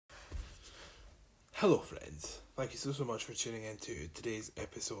Hello friends, thank you so much for tuning in to today's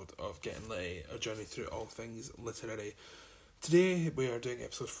episode of Getting Litty, a journey through all things literary. Today we are doing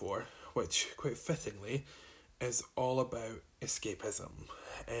episode 4, which quite fittingly is all about escapism.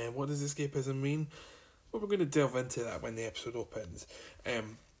 And what does escapism mean? Well, we're going to delve into that when the episode opens. I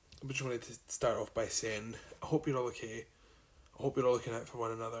just wanted to start off by saying, I hope you're all okay. I hope you're all looking out for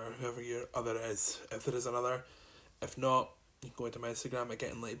one another, whoever your other is, if there is another. If not, you can go into my Instagram at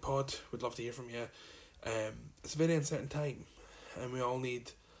Getting Litty Pod. We'd love to hear from you. It's a very uncertain time, and we all need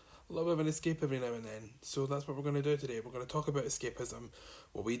a little bit of an escape every now and then. So that's what we're going to do today. We're going to talk about escapism,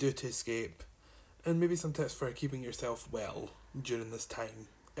 what we do to escape, and maybe some tips for keeping yourself well during this time.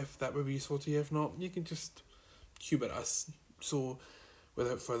 If that would be useful to you, if not, you can just humour us. So,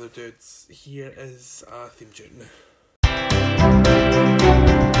 without further ado, here is a theme tune.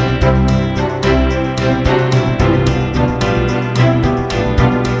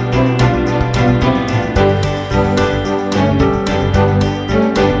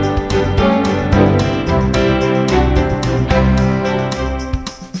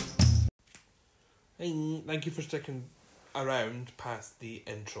 Thank you for sticking around past the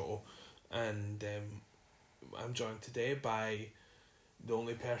intro, and I'm joined today by the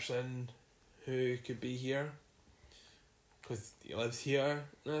only person who could be here, because he lives here,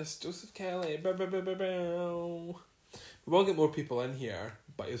 and it's Joseph Kelly. We will get more people in here,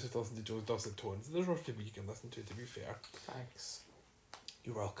 but you just listen to Joe's dulcet tones. There's more people you can listen to be fair. Thanks.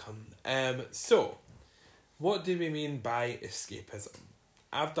 You're welcome. So, what do we mean by escapism?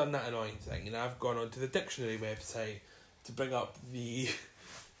 I've done that annoying thing, and I've gone onto the dictionary website to bring up the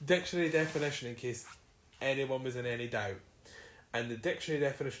dictionary definition in case anyone was in any doubt. And the dictionary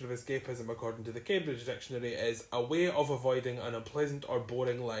definition of escapism, according to the Cambridge Dictionary, is a way of avoiding an unpleasant or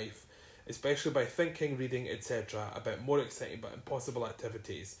boring life, especially by thinking, reading, etc., about more exciting but impossible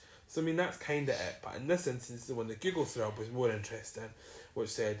activities. So, I mean, that's kind of it. But in this instance, the one that Google threw up was more interesting,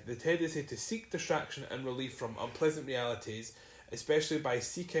 which said, the tendency to seek distraction and relief from unpleasant realities, especially by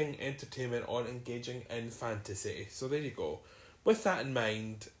seeking entertainment or engaging in fantasy. So there you go. With that in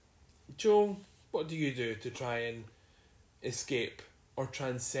mind, Joe, what do you do to try and escape or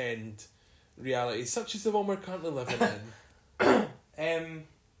transcend reality such as the one we're currently living in? I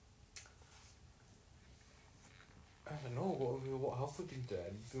don't know, what have we been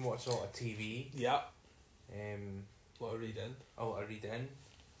doing? We've been watching a lot of TV. Yep. A lot of reading.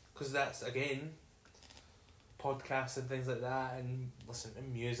 Because that's, again, podcasts and things like that, and listen to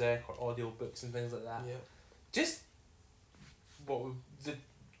music or audiobooks and things like that. Yeah. Just the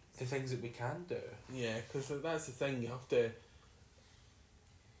things that we can do. Yeah, because that's the thing,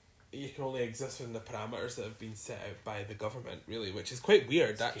 you can only exist within the parameters that have been set out by the government, really, which is quite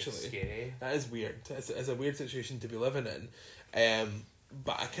weird, actually. Scary. That is weird. It's a weird situation to be living in.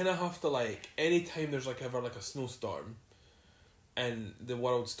 But I kind of have to, anytime there's, ever, a snowstorm and the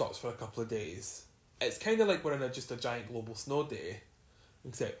world stops for a couple of days, it's kind of like we're in just a giant global snow day,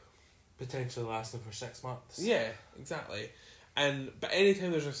 except potentially lasting for 6 months. Yeah, exactly. But anytime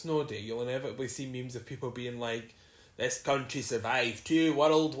there's a snow day, you'll inevitably see memes of people being like, "This country survived 2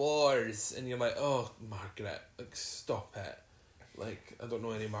 world wars," and you're like, "Oh, Margaret, stop it!" I don't know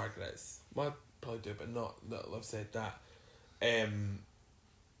any Margarets. Well, I probably do, but not that I've said that.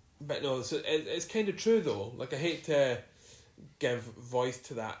 But no, so it's kind of true though. I hate to give voice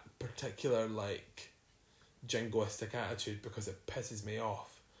to that particular jingoistic attitude because it pisses me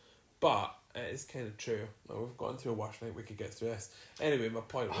off, but it is kind of true. We've gone through a worse night, we could get through this. Anyway, my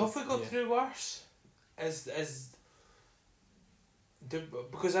point was, have we gone through worse? Because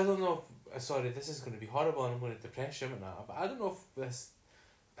I don't know if, sorry, this is going to be horrible and I'm going to depress you and that, but I don't know if this,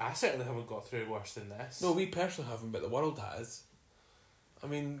 I certainly haven't got through worse than this. No, we personally haven't, but the world has. I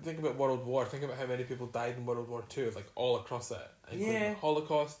mean, think about World War. Think about how many people died in World War II, all across it. Including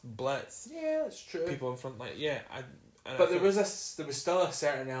Holocaust, Blitz. Yeah, that's true. People in front, but there was still a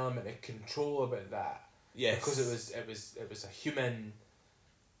certain element of control about that. Yes. Because it was a human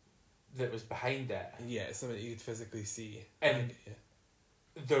that was behind it. Yeah, something that you could physically see. And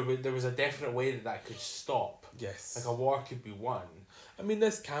there was a definite way that could stop. Yes. A war could be won. I mean,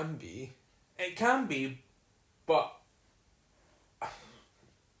 this can be. It can be, but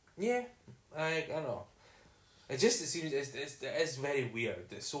yeah, I don't know. It seems it is very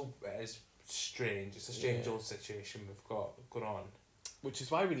weird. It is strange. It's a strange old situation we've got going on. Which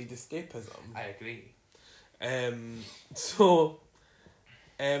is why we need escapism. I agree.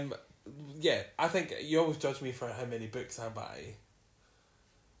 Yeah, I think you always judge me for how many books I buy.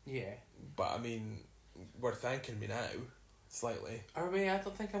 Yeah. But I mean, we're thanking me now, slightly. I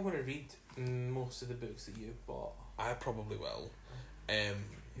don't think I'm going to read most of the books that you've bought. I probably will.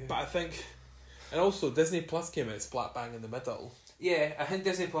 But I think And also, Disney Plus came out splat bang in the middle. Yeah, I think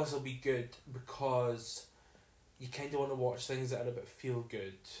Disney Plus will be good because you kind of want to watch things that are a bit feel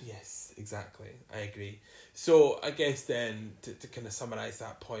good. Yes, exactly. I agree. So I guess then to kind of summarise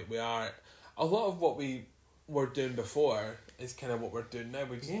that point, we are a lot of what we were doing before is kind of what we're doing now.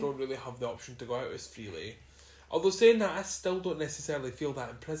 We just don't really have the option to go out as freely. Although saying that, I still don't necessarily feel that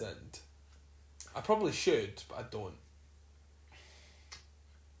imprisoned. I probably should, but I don't.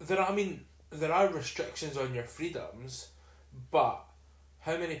 There are restrictions on your freedoms, but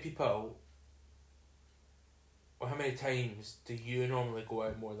how many people or how many times do you normally go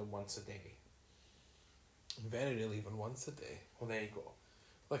out more than once a day? Very rarely even once a day. Well, there you go.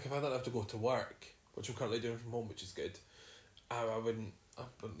 Like if I don't have to go to work, which I'm currently doing from home, which is good, I wouldn't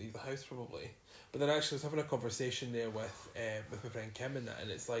leave the house probably. But then actually I was having a conversation there with my friend Kim and that,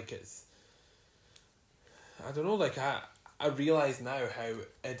 and it's like I don't know, like I realise now how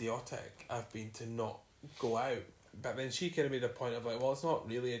idiotic I've been to not go out. But then she kind of made a point of like, well, it's not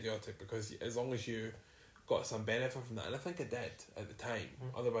really idiotic because as long as you got some benefit from that, and I think I did at the time,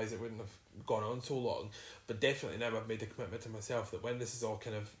 otherwise it wouldn't have gone on so long. But definitely now I've made a commitment to myself that when this is all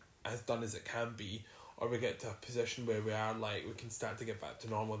kind of as done as it can be, or we get to a position where we are like, we can start to get back to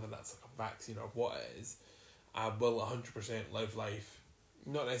normal, then that's like a vaccine or what it is, I will 100% live life,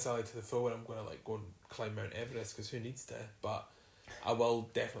 not necessarily to the full where I'm going to like go and climb Mount Everest, because who needs to, but I will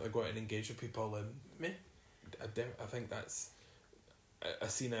definitely go out and engage with people, and I think that's, I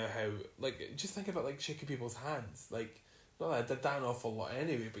see now how, like, just think about like shaking people's hands, like, not that I did that an awful lot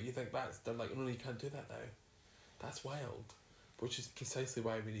anyway, but you think they're like, no, you can't do that now. That's wild. Which is precisely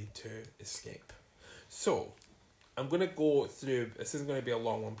why we need to escape. So, I'm going to go through, this isn't going to be a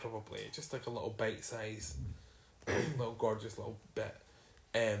long one probably, just like a little bite size, little gorgeous little bit.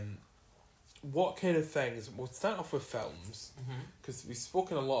 What kind of things, we'll start off with films, because we've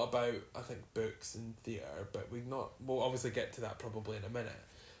spoken a lot about, I think, books and theatre, but we'll obviously get to that probably in a minute.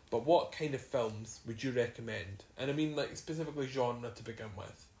 But what kind of films would you recommend? And I mean like specifically genre to begin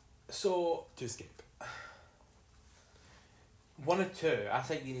with. So, to escape. One or two, I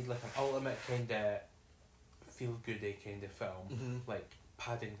think you need like an ultimate kind of feel-goody kind of film, like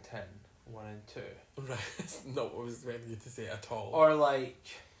Paddington 1 and 2. Right, that's not what I was ready to say at all. Or like,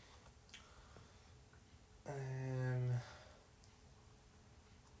 a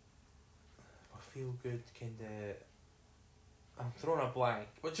feel-good kind of, I'm throwing a blank,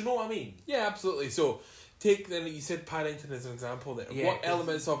 but do you know what I mean? Yeah, absolutely. So, you said Paddington as an example there. Yeah, what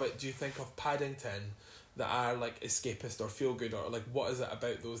elements of it do you think of Paddington that are like escapist or feel good, or like what is it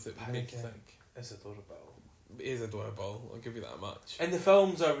about those that would make you think? It's adorable. It is adorable, I'll give you that much. And the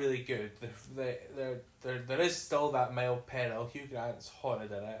films are really good. There is still that mild peril. Hugh Grant's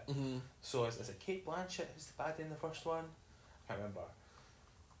horrid in it. So is it Kate Blanchett who's the baddie in the first one? I can't remember.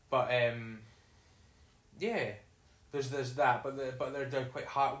 But yeah, there's that, but they're quite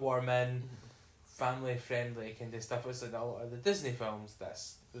heartwarming, family friendly kind of stuff. It's like a lot of the Disney films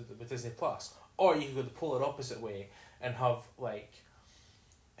that's with Disney Plus. Or you could go the polar opposite way and have like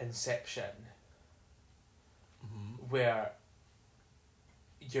Inception, where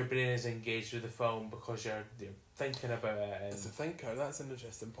your brain is engaged with the film because you're thinking about it. And as a thinker, that's an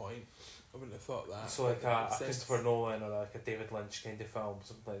interesting point. I wouldn't have thought that. So like a Christopher Nolan or like a David Lynch kind of film,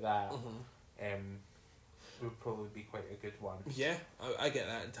 something like that, would probably be quite a good one. Yeah, I get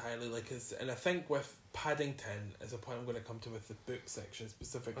that entirely. And I think with Paddington, as a point I'm going to come to with the book section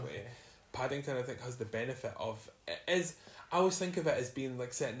specifically. Okay. Paddington, I think, has the benefit of I always think of it as being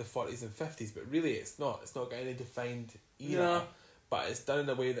like set in the 40s and 50s, but really it's not. It's not got any defined era, no. But it's done in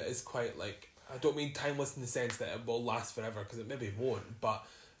a way that is quite like, I don't mean timeless in the sense that it will last forever, because it maybe won't, but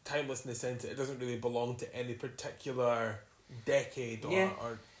timeless in the sense that it doesn't really belong to any particular decade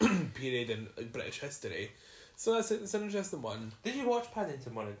or period in British history. So it's an interesting one. Did you watch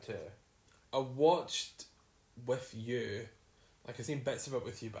Paddington 1 and 2? I watched with you. Like, I've seen bits of it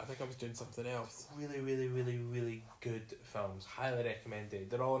with you, but I think I was doing something else. Really, really, really, really good films. Highly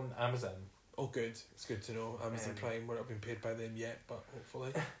recommended. They're on Amazon. Oh, good. It's good to know. Amazon Prime, we're not being paid by them yet, but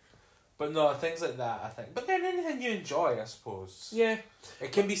hopefully. But no, things like that, I think. But then anything you enjoy, I suppose. Yeah.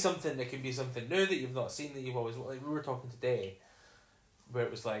 It can be something new that you've not seen, that you've always... Like, we were talking today, where it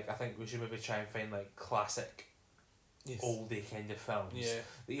was like, I think we should maybe try and find, like, classic... Yes. Oldie kind of films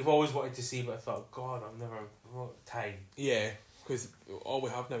that you've always wanted to see, but I thought, God, I've never got time. Yeah, because all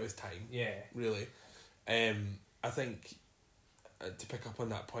we have now is time. Yeah, really. I think to pick up on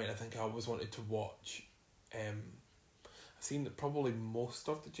that point, I think I always wanted to watch. I've seen probably most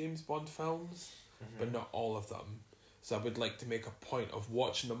of the James Bond films, but not all of them. So I would like to make a point of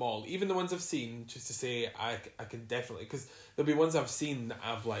watching them all, even the ones I've seen, just to say I can definitely, because there'll be ones I've seen that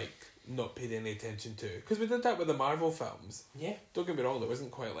I've like not paid any attention to. Because we did that with the Marvel films. Yeah. Don't get me wrong, there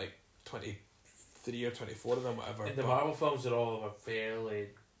wasn't quite like 23 or 24 of them, whatever. And the Marvel films are all of a fairly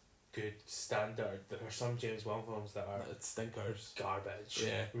good standard. There are some James Bond films that are stinkers. Garbage.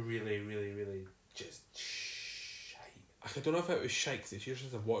 Yeah. Really, really, really just shite. I don't know if it was shite because it's years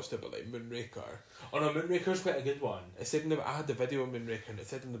since I've watched it, but like Moonraker. Oh no, Moonraker's quite a good one. It said I had the video of Moonraker and it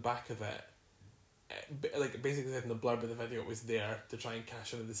said in the back of it, like basically said in the blurb of the video, it was there to try and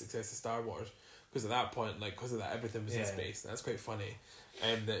cash in on the success of Star Wars. Because at that point, like, because of that, everything was in space. And that's quite funny.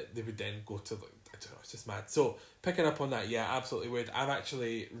 And that they would then go to, like, I don't know, it's just mad. So, picking up on that, yeah, absolutely would. I've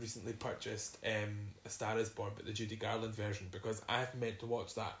actually recently purchased A Star Is Born, but the Judy Garland version, because I've meant to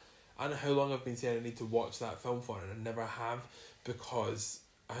watch that. I don't know how long I've been saying I need to watch that film for, and I never have, because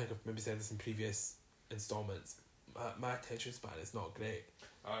I think I've maybe said this in previous installments. My attention span is not great.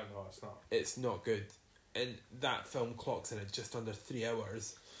 I know, it's not. It's not good. And that film clocks in at just under 3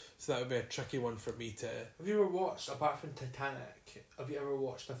 hours. So that would be a tricky one for me to... Have you ever watched, apart from Titanic, have you ever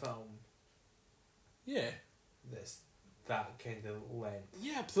watched a film? Yeah. That's that kind of length?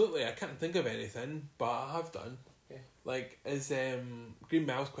 Yeah, absolutely. I can't think of anything, but I have done. Yeah. Like, is Green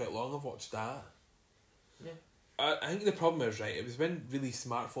Mile's quite long? I've watched that. Yeah. I think the problem is, right, it was when really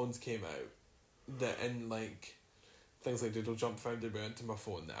smartphones came out that in, like, things like Doodle Jump found their way into my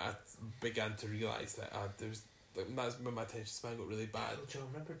phone that I began to realise that there was... Like, that's when my attention span got really bad. Doodle Jump,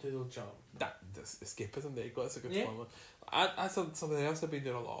 remember Doodle Jump? That's escapism there you go, that's a good Yeah. fun one. That's something else I've been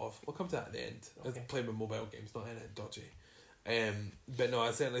doing a lot of. We'll come to that at the end. Okay. Playing with mobile games, not anything dodgy. But no,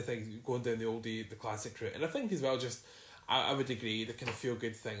 I certainly think going down the classic route. And I think as well, just, I would agree, the kind of feel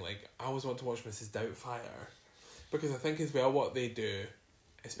good thing, like, I always want to watch Mrs. Doubtfire. Because I think as well what they do,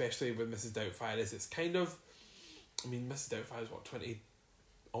 especially with Mrs. Doubtfire, is it's kind of, I mean, Mrs. Doubtfire is what,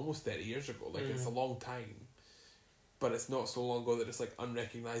 almost 30 years ago, like, it's a long time. But it's not so long ago that it's like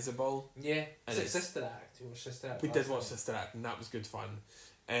unrecognisable. Yeah, and it's Sister Act. We watched Sister Act. We did watch Sister Act, and that was good fun.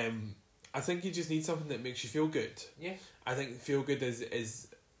 I think you just need something that makes you feel good. Yeah. I think feel good is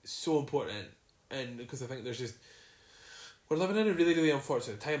so important, and because I think there's just we're living in a really really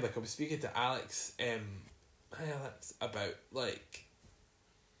unfortunate time. Like I was speaking to Alex, hi Alex, about like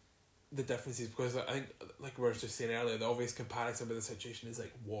the differences, because I think like we were just saying earlier, the obvious comparison with the situation is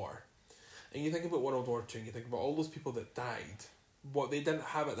like war. And you think about World War II and you think about all those people that died, what they didn't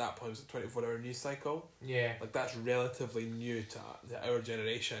have at that point was a 24-hour news cycle. Yeah. Like that's relatively new to our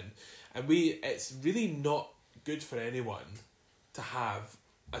generation. And it's really not good for anyone to have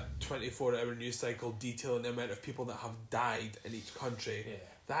a 24-hour news cycle detailing the amount of people that have died in each country. Yeah.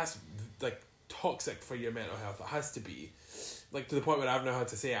 That's like toxic for your mental health. It has to be. Like to the point where I've now had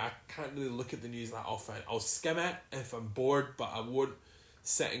to say I can't really look at the news that often. I'll skim it if I'm bored, but I won't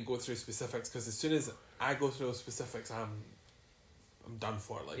sit and go through specifics, because as soon as I go through those specifics, I'm done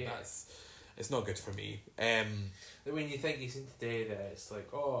for. Like it's not good for me. When you think, you see today that it's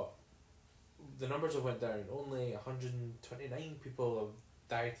like, oh, the numbers have went down. Only 129 people have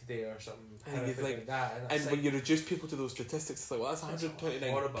died today or something. Like that. And when you reduce people to those statistics, it's like, well, that's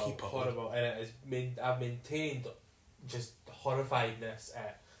 129 people. Horrible, and it is. I've maintained just horrifiedness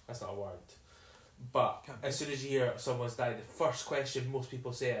at. That's not a word. But as soon as you hear someone's died, the first question most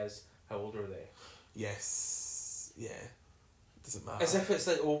people say is, how old are they? Yes. Yeah. Doesn't matter. As if it's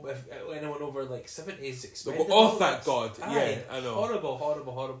like, if anyone over like 70 is expected. Oh, thank God. Yeah, I know.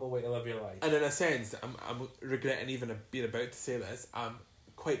 Horrible way to live your life. And in a sense, I'm regretting even being about to say this, I'm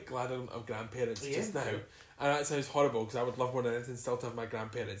quite glad I don't have grandparents just now. And that sounds horrible, because I would love more than anything still to have my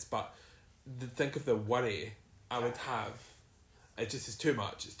grandparents, but think of the worry I would have. It just is too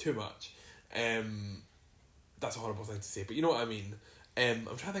much. It's too much. That's a horrible thing to say, but you know what I mean. I'm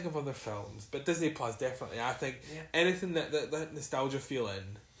trying to think of other films, but Disney Plus definitely. I think anything that nostalgia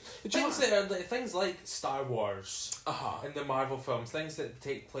feeling. Things like Star Wars and the Marvel films, things that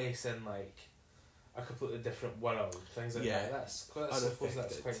take place in like a completely different world, things like that. I suppose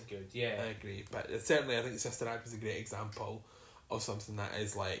that's quite good. Yeah, I agree, but certainly I think Sister Act was a great example of something that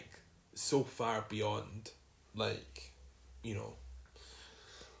is like so far beyond, like, you know,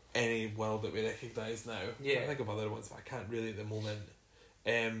 any world that we recognise now. Yeah. I think of other ones, but I can't really at the moment.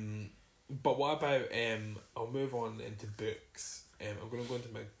 But what about, I'll move on into books. I'm going to go into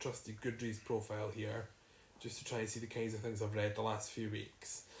my trusty Goodreads profile here, just to try and see the kinds of things I've read the last few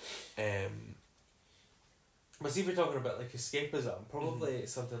weeks. But see, if you're talking about like escapism, probably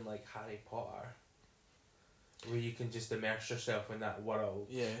it's something like Harry Potter, where you can just immerse yourself in that world.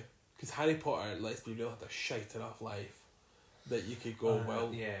 Yeah, because Harry Potter lets me really have a shite enough life that you could go,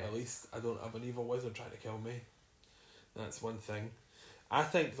 at least I don't have an evil wizard trying to kill me. That's one thing. I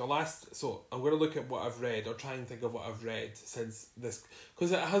think the last... So, I'm going to look at what I've read, or try and think of what I've read since this...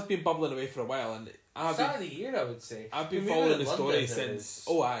 Because it has been bubbling away for a while, and... Start of the year, I would say. I've been following the story since...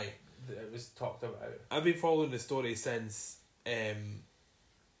 Oh, aye. It was talked about. I've been following the story since...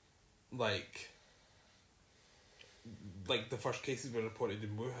 Like the first cases were reported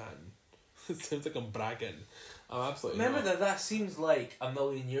in Wuhan. It sounds like I'm bragging. I'm absolutely Remember not. that seems like a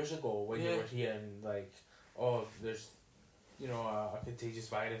million years ago when you were hearing like, oh, there's, you know, a contagious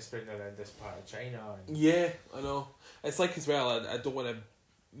virus spreading around this part of China. And yeah, I know. It's like as well, I don't want to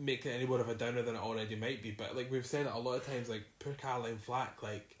make it any more of a downer than it already might be, but like we've said it a lot of times, like poor Caroline Flack,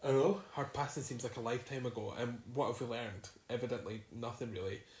 like I know. Her passing seems like a lifetime ago, and what have we learned? Evidently nothing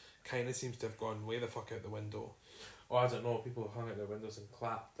really. Kindness seems to have gone way the fuck out the window. Oh, I don't know, people hung out their windows and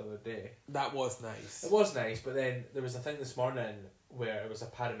clapped the other day. That was nice. It was nice, but then there was a thing this morning where it was a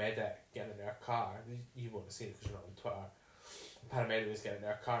paramedic getting in their car. You won't have seen it because you're not on Twitter. A paramedic was getting in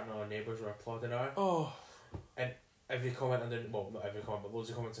their car and all our neighbours were applauding her. Oh. And every comment underneath, well, not every comment, but loads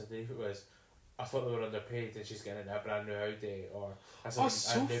of comments underneath it was, I thought they were underpaid and she's getting a brand new Audi, or a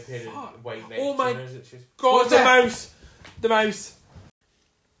new pair of white Nike trainers that she's... God, the mouse! The mouse!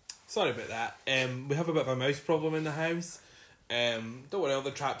 Sorry about that. We have a bit of a mouse problem in the house. Don't worry, all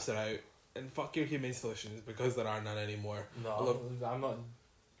the traps are out. And fuck your Humane Solutions, because there are none anymore. No, I'm not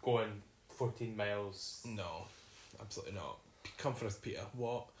going 14 miles. No, absolutely not. Come for us, Peter.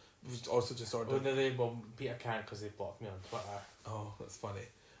 What? We've also just ordered... Well, Peter can't because they blocked me on Twitter. Oh, that's funny.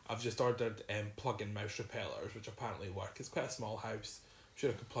 I've just ordered plug-in mouse repellers, which apparently work. It's quite a small house. I'm sure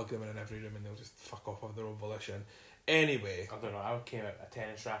I could plug them in every room and they'll just fuck off of their own volition. Anyway, I don't know. I came out a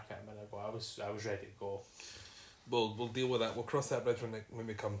tennis racket a minute ago. I was ready to go. We'll deal with that. We'll cross that bridge when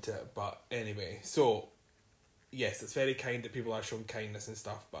we come to it. But anyway, so yes, it's very kind that people are showing kindness and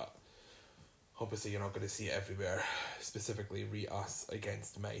stuff. But obviously, you're not going to see it everywhere. Specifically, us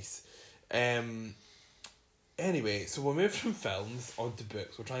against mice. Anyway, so we'll move from films onto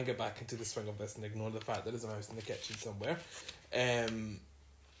books. We'll try and get back into the swing of this and ignore the fact that there's a mouse in the kitchen somewhere. I'm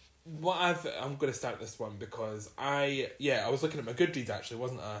going to start this one because I was looking at my Goodreads actually,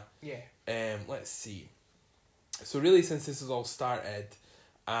 wasn't I? Yeah. Let's see. So really, since this has all started,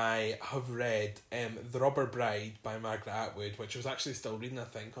 I have read The Robber Bride by Margaret Atwood, which I was actually still reading, I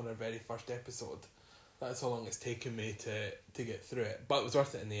think, on our very first episode. That's how long it's taken me to get through it, but it was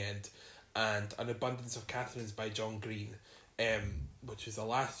worth it in the end. And An Abundance of Catherines by John Green, which is the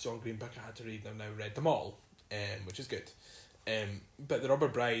last John Green book I had to read, and I've now read them all, which is good. But The Robber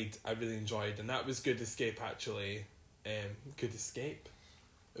Bride I really enjoyed, and that was good escape actually. Good escape?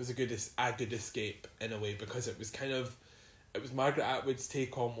 It was a good escape in a way, because it was Margaret Atwood's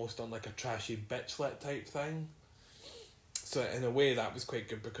take almost on like a trashy bitchlet type thing. So in a way that was quite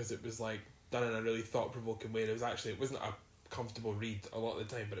good, because it was like done in a really thought-provoking way. It wasn't a comfortable read a lot of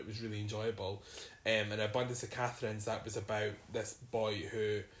the time, but it was really enjoyable. And Abundance of Catherines, that was about this boy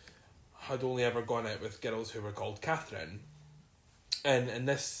who had only ever gone out with girls who were called Catherine. And in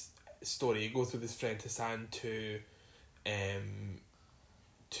this story, he goes with his friend Hassan to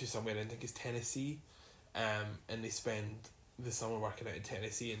somewhere, I think it's Tennessee, and they spend the summer working out in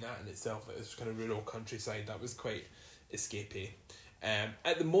Tennessee, and that in itself is kind of rural countryside. That was quite escapey.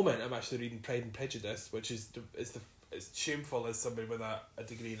 At the moment, I'm actually reading Pride and Prejudice, which is it's shameful as somebody with a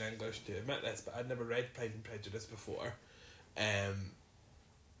degree in English to admit this, but I'd never read Pride and Prejudice before.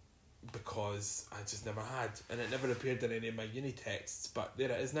 Because I just never had, and it never appeared in any of my uni texts, but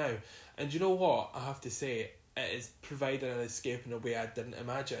there it is now. And you know what, I have to say, it is providing an escape in a way I didn't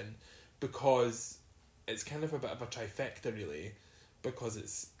imagine, because it's kind of a bit of a trifecta really, because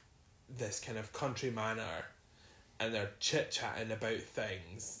it's this kind of country manor, and they're chit-chatting about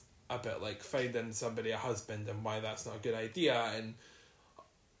things, a bit like finding somebody a husband and why that's not a good idea, and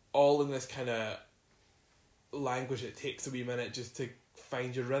all in this kind of language it takes a wee minute just to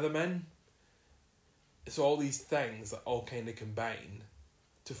find your rhythm in. So all these things that all kind of combine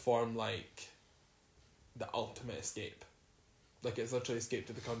to form like the ultimate escape. Like it's literally escape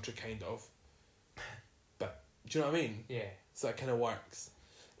to the country kind of. But do you know what I mean? Yeah. So that kind of works.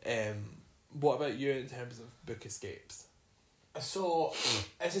 What about you in terms of book escapes? So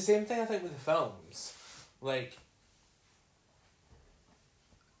it's the same thing I think with the films. Like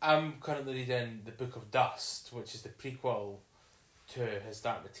I'm currently reading the Book of Dust, which is the prequel to his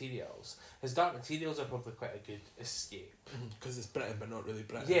Dark Materials. His Dark Materials are probably quite a good escape. Because it's Britain, but not really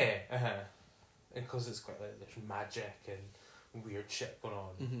Britain. Yeah, and because it's quite like there's magic and weird shit going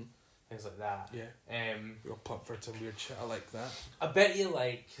on, things like that. Yeah. You're pumped for some weird shit. I like that. I bet you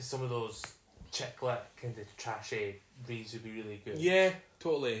like some of those chick lit kind of trashy reads would be really good. Yeah,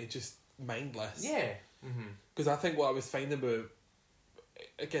 totally. Just mindless. Yeah. Because I think what I was finding about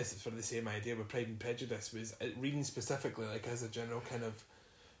I guess it's for the same idea with Pride and Prejudice, was reading specifically, like, as a general kind of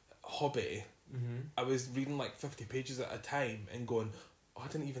hobby. I was reading like 50 pages at a time and going, oh, I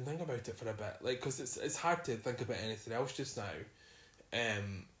didn't even think about it for a bit, like, because it's hard to think about anything else just now.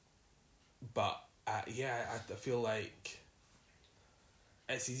 But yeah, I feel like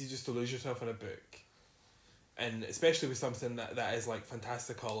it's easy just to lose yourself in a book, and especially with something that is like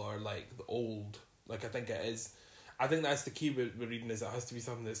fantastical or like old, like I think it is. I think that's the key with reading, is it has to be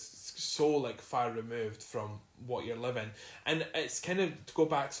something that's so like far removed from what you're living. And it's kind of, to go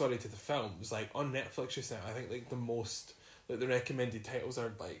back, sorry, to the films, like on Netflix just now, I think like the most, like the recommended titles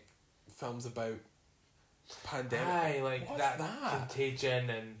are like films about pandemic. Aye, like what's that? Contagion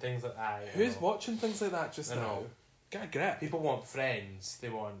and things like that. Who's watching things like that just now? Get a grip. People want Friends. They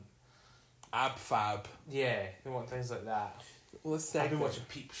want Ab Fab. Yeah, they want things like that. Well, let's I've been watching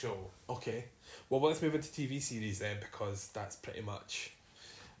Peep Show. Okay. Well, let's move into TV series then, because that's pretty much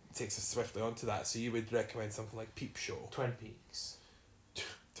takes us swiftly onto that. So you would recommend something like Peep Show? Twin Peaks.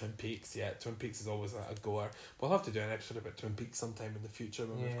 Twin Peaks, yeah. Twin Peaks is always a goer. We'll have to do an episode about Twin Peaks sometime in the future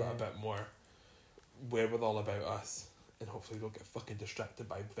when we've got a bit more wherewithal about us, and hopefully we don't get fucking distracted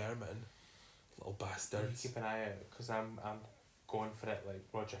by vermin, little bastards. You keep an eye out, because I'm going for it like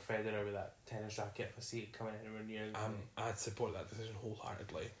Roger Federer with that tennis racket. If I see it coming anywhere near me. I'd support that decision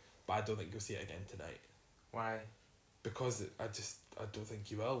wholeheartedly, but I don't think you'll see it again tonight. Why? Because I don't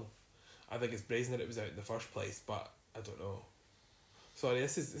think you will. I think it's brazen that it was out in the first place, but I don't know. Sorry,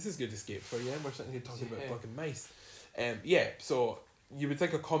 this is good escape for you. We're sitting here talking about fucking mice. Yeah, so you would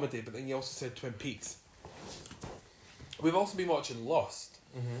think a comedy, but then you also said Twin Peaks. We've also been watching Lost,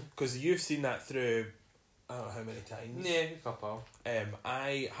 because you've seen that through, I don't know how many times. Yeah, a couple.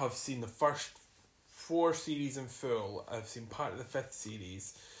 I have seen the first 4 series in full. I've seen part of the 5th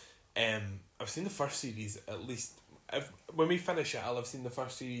series. I've seen the first series at least. When we finish it, I'll have seen the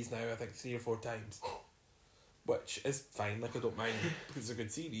first series now, I think 3 or 4 times. Which is fine, like I don't mind, because it's a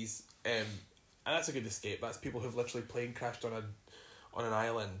good series. And that's a good escape. That's people who've literally plane crashed on an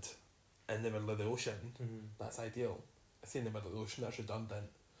island in the middle of the ocean. That's ideal. I say in the middle of the ocean, that's redundant.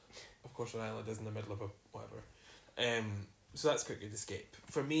 Of course an island is in the middle of a whatever. So that's quite a good escape.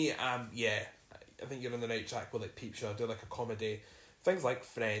 For me, yeah, I think you're on the right track with like Peep Show. I do like a comedy. Things like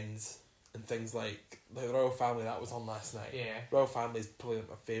Friends and things like Royal Family, that was on last night. Yeah. Royal Family is probably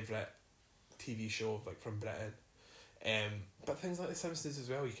my favourite TV show like from Britain. But things like The Simpsons as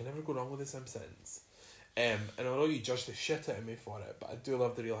well, you can never go wrong with The Simpsons. And I know you judge the shit out of me for it, but I do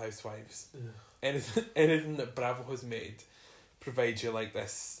love The Real Housewives. Anything that Bravo has made provides you like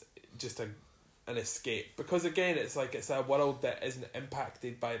this, just an escape. Because again, it's like it's a world that isn't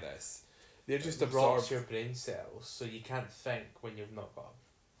impacted by this. They're just absorbed. It rots your brain cells, so you can't think when you've not got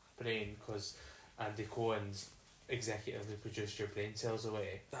a brain, because Andy Cohen's executively produced your brain cells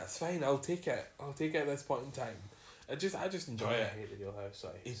away. That's fine, I'll take it at this point in time. I just enjoy it. I hate The Real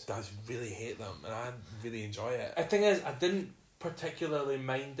Housewives. He does really hate them, and I really enjoy it. The thing is, I didn't particularly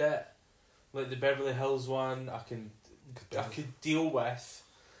mind it. Like the Beverly Hills one, I could deal with.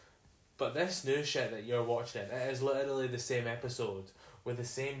 But this new shit that you're watching, it is literally the same episode with the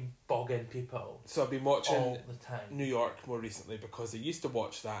same bogging people. So I've been watching all the time. New York more recently, because I used to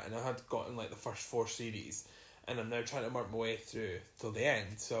watch that and I had gotten like the first 4 series, and I'm now trying to work my way through till the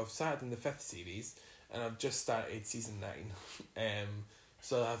end. So I've started in the 5th series and I've just started season 9.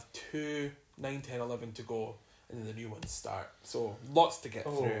 So I have 2, 9, 10, 11 to go, and then the new ones start. So lots to get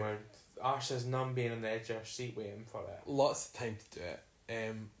through. Arse is numb, being on the edge of her seat waiting for it. Lots of time to do it.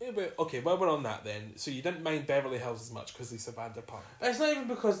 But okay, while we're on that then, so you didn't mind Beverly Hills as much because Lisa Vanderpump. It's not even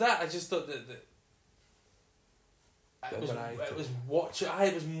because that, I just thought that it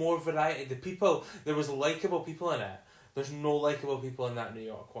was more variety. The people, there was likeable people in it. There's no likeable people in that New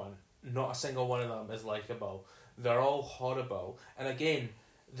York one. Not a single one of them is likeable. They're all horrible. And again,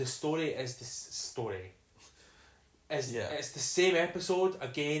 the story is the story. It's the same episode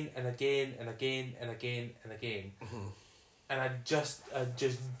again and again and again and again and again. And I just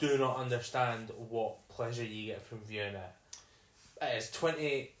do not understand what pleasure you get from viewing it. It's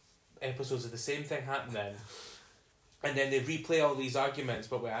 20 episodes of the same thing happening, and then they replay all these arguments,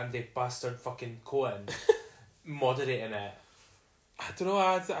 but with Andy bastard fucking Cohen moderating it. I don't know.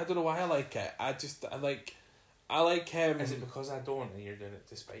 I don't know why I like it. I like him. Is it because I don't and you're doing it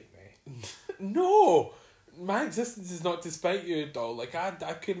despite me? No, my existence is not despite you, doll. Like I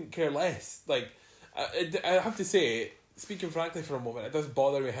couldn't care less. Like I have to say, speaking frankly for a moment, it does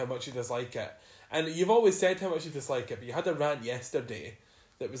bother me how much you dislike it. And you've always said how much you dislike it, but you had a rant yesterday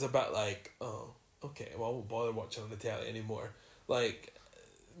that was a bit like, oh, okay, well, I won't bother watching on the telly anymore. Like,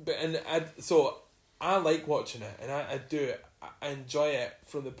 so I like watching it, and I do it. I enjoy it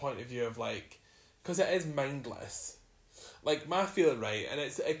from the point of view of like, because it is mindless. Like my feeling, right, and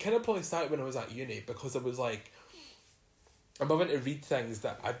it kind of probably started when I was at uni, because I was like, I'm having to read things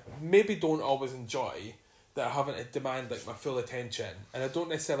that I maybe don't always enjoy, that are having to demand like my full attention, and I don't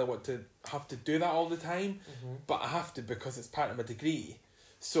necessarily want to have to do that all the time, but I have to because it's part of my degree.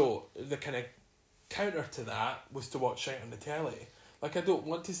 So the kind of counter to that was to watch shit on the telly. Like I don't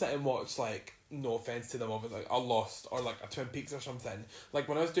want to sit and watch, like, no offence to them, like a Lost or like a Twin Peaks or something. Like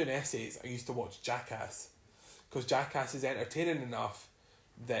when I was doing essays, I used to watch Jackass, because Jackass is entertaining enough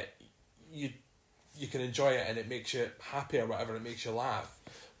that you can enjoy it and it makes you happy or whatever, it makes you laugh,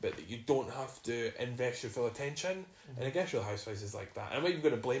 but that you don't have to invest your full attention. And I guess Real Housewives is like that. And I'm not even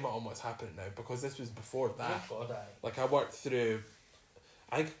going to blame it on what's happening now, because this was before that. Oh, God, like I worked through,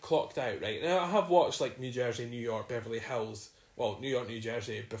 I clocked out, right? Now I have watched like New Jersey, New York, Beverly Hills, well, New York, New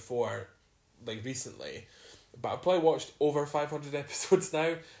Jersey before, like recently, but I've probably watched over 500 episodes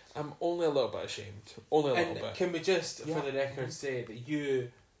now. I'm only a little bit ashamed. Only a little bit. Can we just, for the record, say that you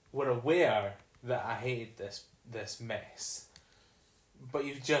were aware that I hated this mess, but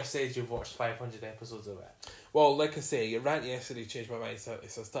you've just said you've watched 500 episodes of it? Well, like I say, your rant yesterday changed my mind, so I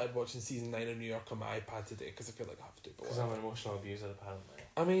started watching season 9 of New York on my iPad today, because I feel like I have to. Because I'm an emotional abuser, apparently.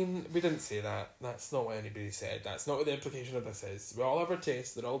 I mean, we didn't say that. That's not what anybody said. That's not what the implication of this is. We all have our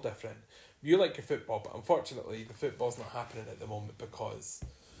tastes, they're all different. You like your football, but unfortunately the football's not happening at the moment because,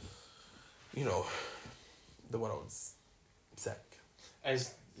 you know, the world's sick.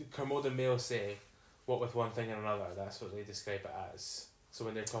 As Kermode and Mail say, what with one thing and another, that's what they describe it as. So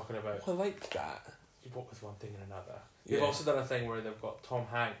when they're talking about... I like that. What with one thing and another. Yeah. They've also done a thing where they've got Tom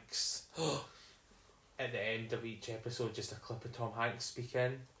Hanks... at the end of each episode, just a clip of Tom Hanks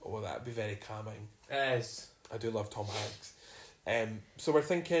speaking. Oh, well, that'd be very calming. It is. I do love Tom Hanks. So we're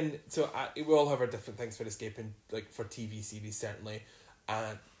thinking, we all have our different things for escaping, like for TV series certainly,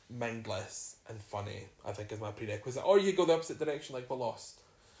 and mindless and funny, I think, is my prerequisite. Or you go the opposite direction, like we're Lost.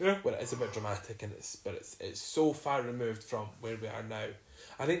 Yeah. Where it is a bit dramatic, and it's so far removed from where we are now.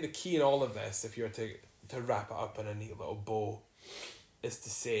 I think the key in all of this, if you were to wrap it up in a neat little bow, is to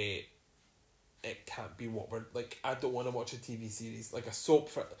say, it can't be what we're like. I don't want to watch a TV series like a soap.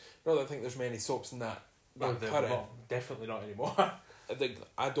 For not that I think there's many soaps in that current. Definitely not anymore.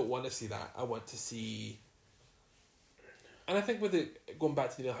 I don't want to see that. I want to see. And I think with going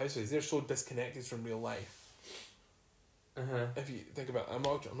back to the Real Housewives, they're so disconnected from real life. If you think about it, I'm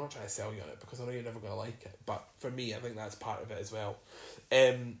not trying to sell you on it, because I know you're never going to like it. But for me, I think that's part of it as well.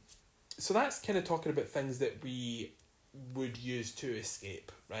 So that's kind of talking about things that we would use to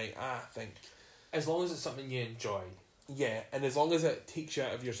escape, right? I think. As long as it's something you enjoy. Yeah, and as long as it takes you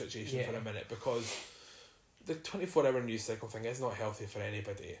out of your situation for a minute, because the 24-hour news cycle thing is not healthy for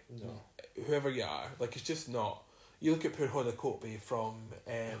anybody. No. Whoever you are, like, it's just not. You look at poor Hoda Kotb from...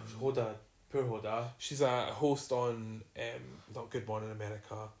 Poor Hoda. She's a host on not Good Morning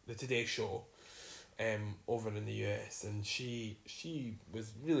America, the Today Show, over in the US, and she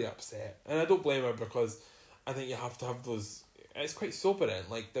was really upset. And I don't blame her, because I think you have to have those... It's quite sobering,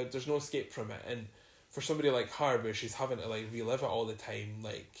 like there's no escape from it, and for somebody like her, where she's having to like relive it all the time,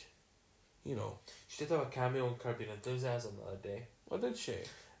 like, you know. She did have a cameo on Curb Your Enthusiasm the other day. What did she?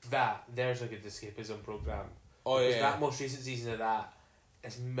 There's a good escapism programme. Oh, because that most recent season of that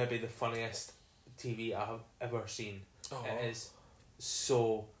is maybe the funniest TV I have ever seen. Oh. It is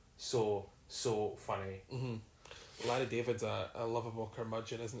so funny. Larry David's a lovable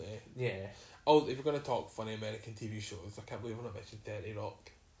curmudgeon, isn't he? Yeah. Oh, if we're going to talk funny American TV shows, I can't believe we're not mentioning 30 Rock.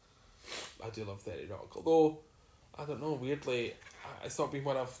 I do love 30 Rock, although, I don't know, weirdly, it's not been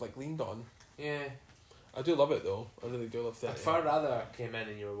one I've like leaned on. Yeah. I do love it though, I really do love 30 I'd far rather came in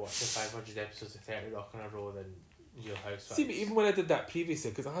and you were watching 500 episodes of 30 Rock in a row than Real Housewives. See, but even when I did that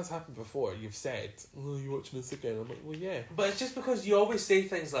previously, because it has happened before, you've said, "Oh, you're watching this again." I'm like, well, yeah. But it's just because you always say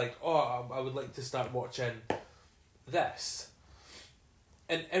things like, "Oh, I would like to start watching this,"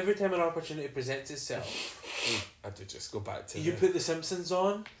 and every time an opportunity presents itself, I do just go back to. You put The Simpsons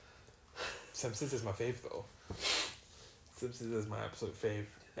on. Simpsons is my fave though. Simpsons is my absolute fave.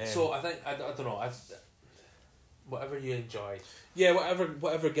 So I think I don't know. Whatever you enjoy. Yeah,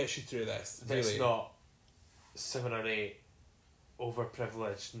 whatever gets you through this. That's really. Not 7 or 8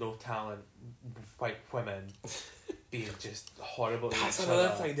 overprivileged, no talent white women being just horrible. That's another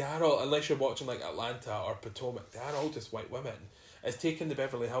thing. They are all, unless you're watching like Atlanta or Potomac, they are all just white women. It's taken the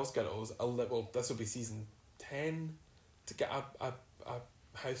Beverly Hills girls a little. This will be season 10 to get a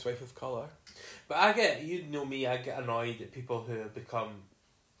housewife of colour. But I get, you know me, I get annoyed at people who have become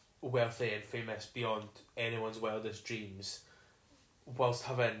wealthy and famous beyond anyone's wildest dreams, whilst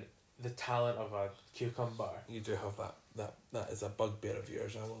having the talent of a cucumber. You do have that is a bugbear of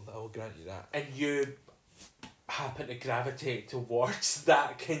yours. I will grant you that. And you happen to gravitate towards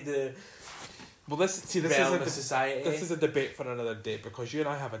that kind of this realm of society. This is a debate for another day, because you and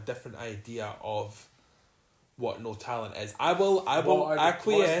I have a different idea of what no talent is. I will acquiesce.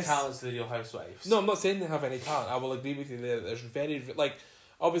 What is the talents of the Real Housewives? No, I'm not saying they have any talent. I will agree with you there. There's very, like,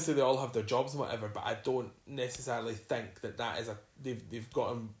 obviously they all have their jobs and whatever, but I don't necessarily think that is they've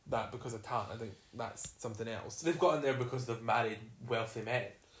gotten that because of talent. I think that's something else. They've gotten there because they've married wealthy men.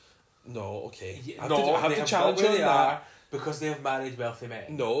 No, okay. I have to challenge you on that. Because they have married wealthy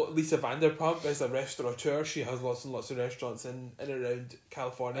men. No, Lisa Vanderpump is a restaurateur. She has lots and lots of restaurants in and around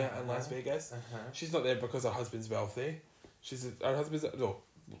California and Las Vegas. She's not there because her husband's wealthy. No,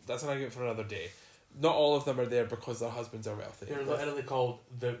 that's an argument for another day. Not all of them are there because their husbands are wealthy. They're literally called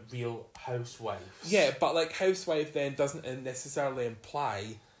the Real Housewives. Yeah, but like housewife then doesn't necessarily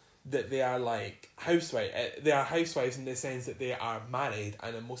imply that they are like housewife. They are housewives in the sense that they are married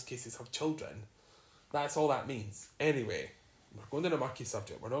and in most cases have children. That's all that means. Anyway, we're going on a murky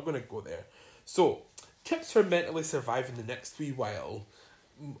subject. We're not going to go there. So, tips for mentally surviving the next wee while.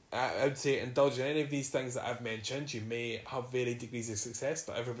 I would say indulge in any of these things that I've mentioned. You may have varied degrees of success.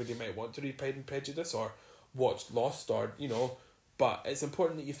 Not everybody might want to read Pride and Prejudice or watch Lost or, but it's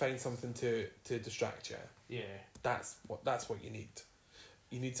important that you find something to distract you. Yeah. That's what you need.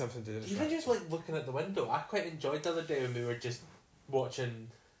 You need something to distract you. Even just like looking at the window. I quite enjoyed the other day when we were just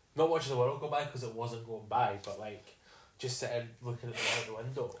not watching the world go by because it wasn't going by, but like just sitting looking at the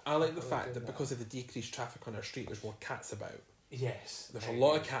window. I like the fact that because of the decreased traffic on our street, there's more cats about. Yes. There's a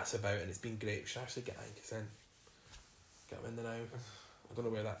lot of cats about, and it's been great. We should actually get Angus in. Get him in there now. I don't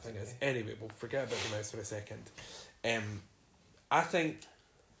know where that thing is. Anyway, we'll forget about the mouse for a second. I think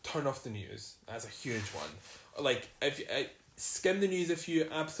turn off the news. That's a huge one. Like, if you, skim the news if you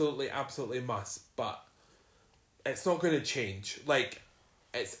absolutely must, but it's not going to change. Like,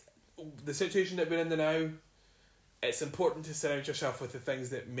 it's the situation that we're in now. It's important to surround yourself with the things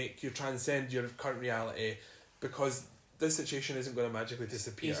that make you transcend your current reality, because this situation isn't going to magically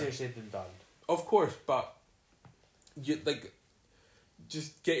disappear. Easier said than done. Of course, but you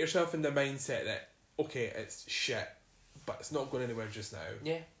just get yourself in the mindset that okay, it's shit, but it's not going anywhere just now.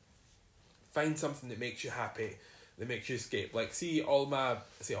 Yeah. Find something that makes you happy, that makes you escape. Like, all my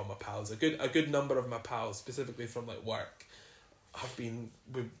pals, a good number of my pals, specifically from like work, have been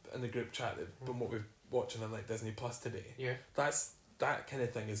in the group chat from what we're watching on like Disney Plus today. Yeah. That kind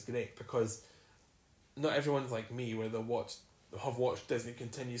of thing is great, because not everyone's like me where have watched Disney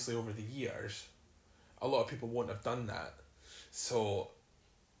continuously over the years. A lot of people won't have done that. So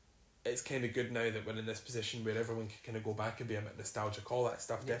it's kind of good now that we're in this position where everyone can kind of go back and be a bit nostalgic. All that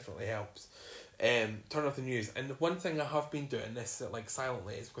stuff definitely helps. Turn off the news. And one thing I have been doing this like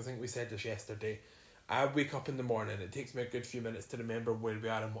silently is because I think we said this yesterday. I wake up in the morning. It takes me a good few minutes to remember where we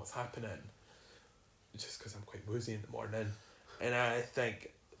are and what's happening. Just because I'm quite woozy in the morning. And I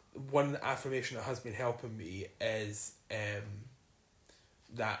think one affirmation that has been helping me is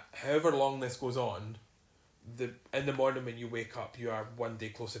that however long this goes on, in the morning when you wake up, you are one day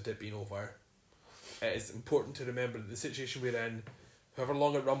closer to it being over. It is important to remember that the situation we're in, however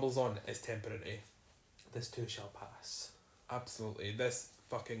long it rumbles on, is temporary. This too shall pass. Absolutely. This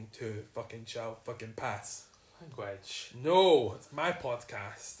fucking too fucking shall fucking pass. Language. No, it's my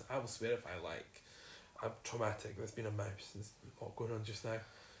podcast. I will swear if I like. I'm traumatic. There's been a mouse. There's a lot going on just now.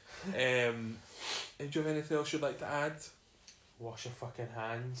 Do you have anything else you'd like to add? Wash your fucking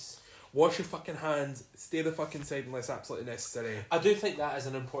hands. Wash your fucking hands. Stay the fucking side unless absolutely necessary. I do think that is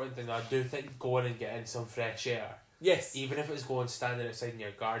an important thing. I do think going and getting some fresh air. Yes. Even if it's going standing outside in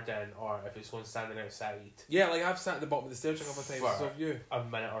your garden, or if it's going standing outside. Yeah, like I've sat at the bottom of the stairs a couple of times. So have you. A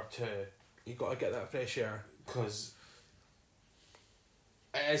minute or two. You got to get that fresh air. Because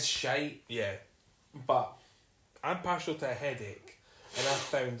it is shite. Yeah. But I'm partial to a headache, and I've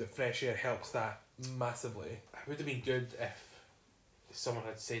found that fresh air helps that massively. It would have been good if someone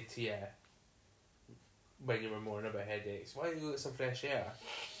had said to you when you were mourning about headaches, why don't you get some fresh air?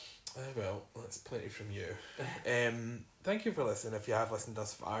 Well, that's plenty from you. Thank you for listening if you have listened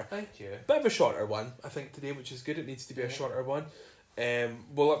thus far. Thank you. Bit of a shorter one, I think, today, which is good. It needs to be a shorter one.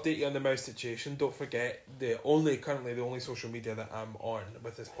 We'll update you on the mouse situation. Don't forget, currently the only social media that I'm on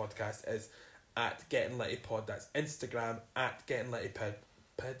with this podcast is at Getting Litty Pod. That's Instagram at Getting Litty Pod.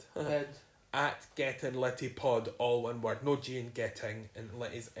 At Getting Litty Pod, all one word. No G in getting, and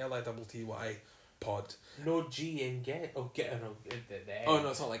Litty's Litty pod. No G in get. Oh, getting. Oh no,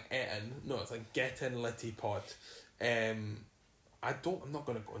 it's not like eating. No, it's like Getting Litty Pod. I'm not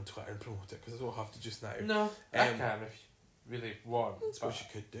going to go on Twitter and promote it because I don't have to just now. No, I can if really want. That's what you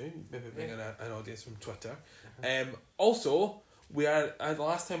could do. Maybe bring in an audience from Twitter. Also, we are. The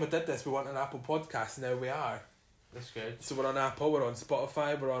last time I did this, we weren't an Apple podcast. Now we are. That's good. So we're on Apple. We're on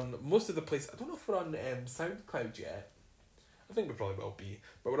Spotify. We're on most of the places. I don't know if we're on SoundCloud yet. I think we probably will be,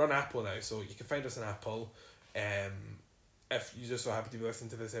 but we're on Apple now, so you can find us on Apple. If you just so happen to be listening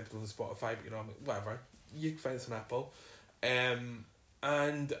to this episode on Spotify, but whatever, you can find us on Apple.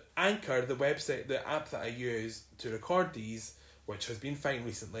 And Anchor, the website, the app that I use to record these, which has been fine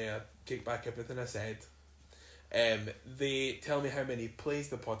recently, I take back everything I said. They tell me how many plays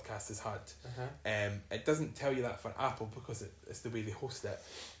the podcast has had. It doesn't tell you that for Apple because it's the way they host it.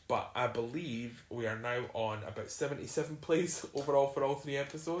 But I believe we are now on about 77 plays overall for all 3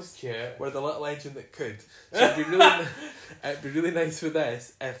 episodes. Yeah. We're the little engine that could. So it'd be really nice for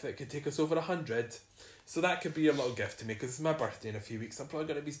this if it could take us over 100. So that could be a little gift to me because it's my birthday in a few weeks. I'm probably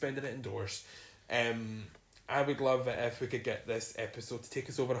going to be spending it indoors. I would love it if we could get this episode to take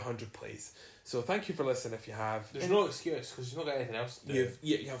us over 100 plays. So thank you for listening if you have. There's no excuse because you've not got anything else to do.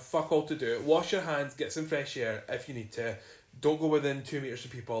 You have fuck all to do. Wash your hands, get some fresh air if you need to. Don't go within 2 meters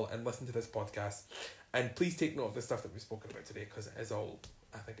of people and listen to this podcast. And please take note of the stuff that we've spoken about today because it is all,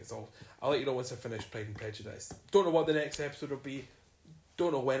 I think it's all. I'll let you know once I've finished Pride and Prejudice. Don't know what the next episode will be.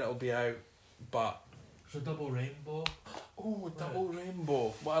 Don't know when it'll be out. But there's a double rainbow. Oh, double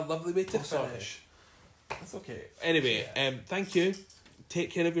rainbow. What a lovely way to finish. That's okay. Anyway, thank you.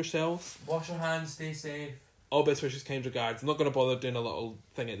 Take care of yourselves. Wash your hands, stay safe. All best wishes, kind regards. I'm not going to bother doing a little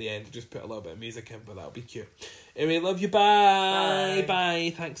thing at the end. Just put a little bit of music in, but that'll be cute. Anyway, love you. Bye.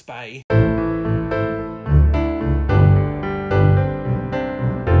 Bye. Thanks. Bye.